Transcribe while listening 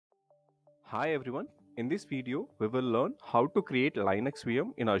Hi everyone, in this video we will learn how to create Linux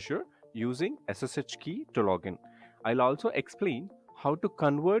VM in Azure using SSH key to login. I'll also explain how to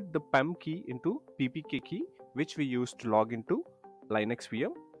convert the PEM key into PPK key which we use to log into Linux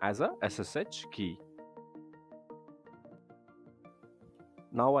VM as a SSH key.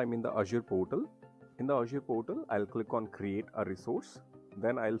 Now I'm in the Azure portal. In the Azure portal, I'll click on create a resource.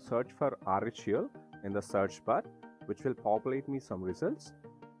 Then I'll search for RHEL in the search bar, which will populate me some results.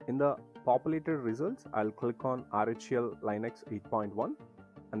 In the populated results, I'll click on RHEL Linux 8.1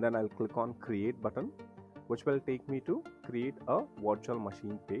 and then I'll click on create button, which will take me to create a virtual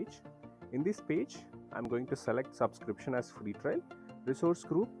machine page. In this page, I'm going to select subscription as free trial. Resource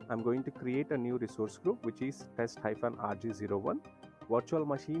group, I'm going to create a new resource group which is test-rg01. Virtual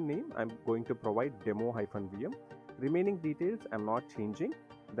machine name, I'm going to provide demo-VM. Remaining details I'm not changing.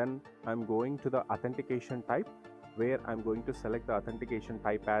 Then I'm going to the authentication type, where I'm going to select the authentication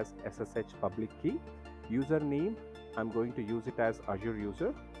type as SSH public key. Username, I'm going to use it as Azure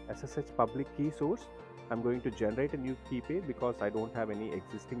user. SSH public key source, I'm going to generate a new key pair because I don't have any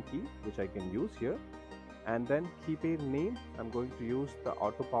existing key which I can use here. And then key pair name, I'm going to use the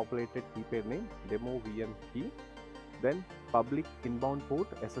auto populated key pair name demo VM key. Then public inbound port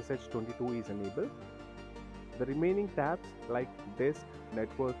SSH22 is enabled. The remaining tabs like disk,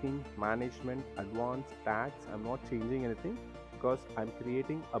 networking, management, advanced, tags, I'm not changing anything because I'm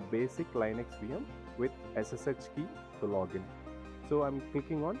creating a basic Linux VM with SSH key to log in. So I'm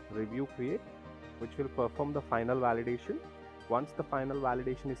clicking on review create, which will perform the final validation. Once the final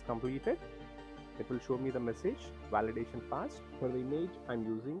validation is completed, it will show me the message validation passed. For the image I'm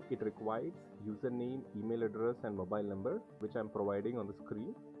using, it requires username, email address and mobile number, which I'm providing on the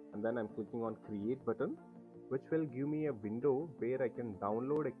screen. And then I'm clicking on create button, which will give me a window where I can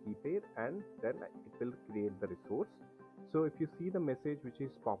download a key pair and then it will create the resource. So if you see the message which is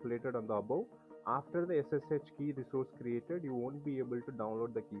populated on the above, after the SSH key resource created, you won't be able to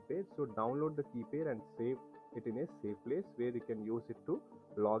download the key pair. So download the key pair and save it in a safe place where you can use it to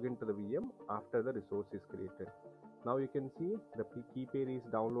log into the VM after the resource is created. Now you can see the key pair is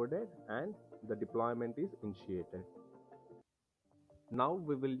downloaded and the deployment is initiated. Now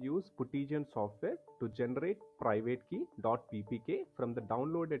we will use Puttygen software to generate private key.ppk from the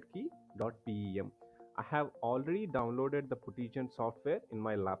downloaded key.pem. I have already downloaded the Puttygen software in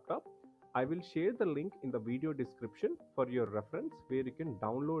my laptop. I will share the link in the video description for your reference where you can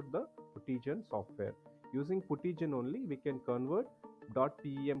download the Puttygen software. Using Puttygen only, we can convert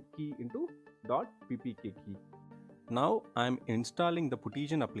 .pem key into .ppk key. Now I am installing the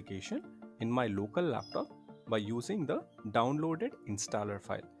Puttygen application in my local laptop by using the downloaded installer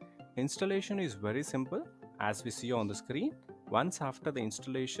file. Installation is very simple as we see on the screen. Once after the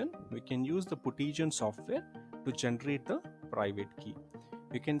installation, we can use the Puttygen software to generate the private key.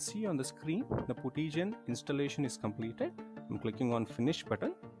 You can see on the screen the Puttygen installation is completed. I'm clicking on finish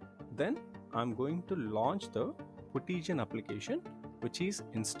button. Then I'm going to launch the Puttygen application which is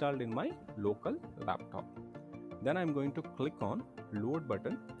installed in my local laptop. Then I'm going to click on load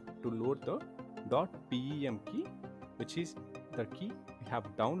button to load the .pem key, which is the key we have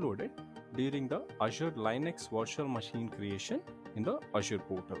downloaded during the Azure Linux virtual machine creation in the Azure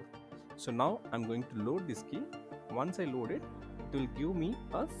portal. So now I'm going to load this key. Once I load it, it will give me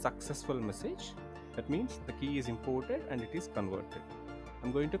a successful message. That means the key is imported and it is converted.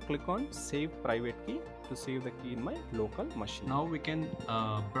 I'm going to click on save private key to save the key in my local machine. Now we can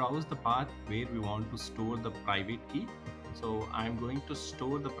browse the path where we want to store the private key. So I'm going to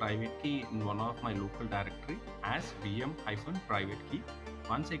store the private key in one of my local directory as VM-private key.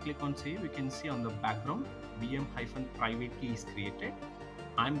 Once I click on save, you can see on the background VM-private key is created.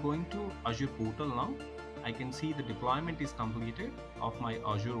 I'm going to Azure portal now. I can see the deployment is completed of my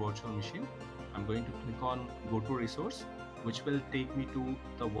Azure virtual machine. I'm going to click on go to resource, which will take me to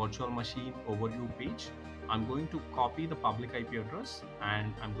the virtual machine overview page. I'm going to copy the public IP address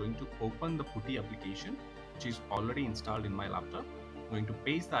and I'm going to open the Putty application, which is already installed in my laptop. I'm going to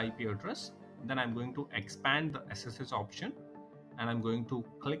paste the IP address. Then I'm going to expand the SSH option and I'm going to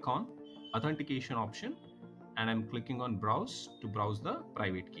click on authentication option and I'm clicking on browse to browse the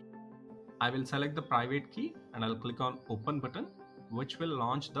private key. I will select the private key and I'll click on open button, which will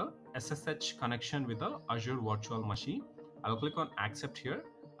launch the SSH connection with the Azure virtual machine. I'll click on accept here.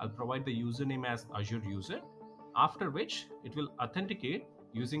 I'll provide the username as Azure user, after which it will authenticate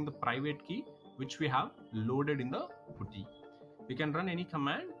using the private key which we have loaded in the Putty. We can run any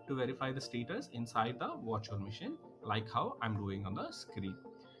command to verify the status inside the virtual machine, like how I'm doing on the screen.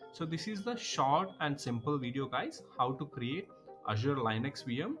 So this is the short and simple video, guys, how to create Azure Linux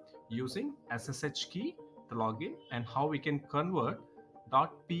VM using SSH key to log in and how we can convert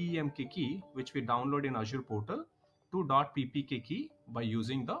 .pemk key, which we download in Azure portal, to .ppk key by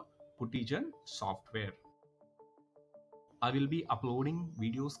using the Puttygen software. I will be uploading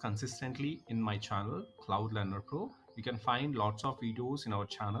videos consistently in my channel, Cloud Learner Pro. You can find lots of videos in our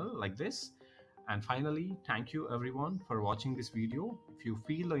channel like this. And finally, thank you everyone for watching this video. If you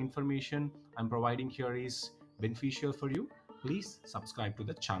feel the information I'm providing here is beneficial for you, please subscribe to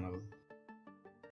the channel.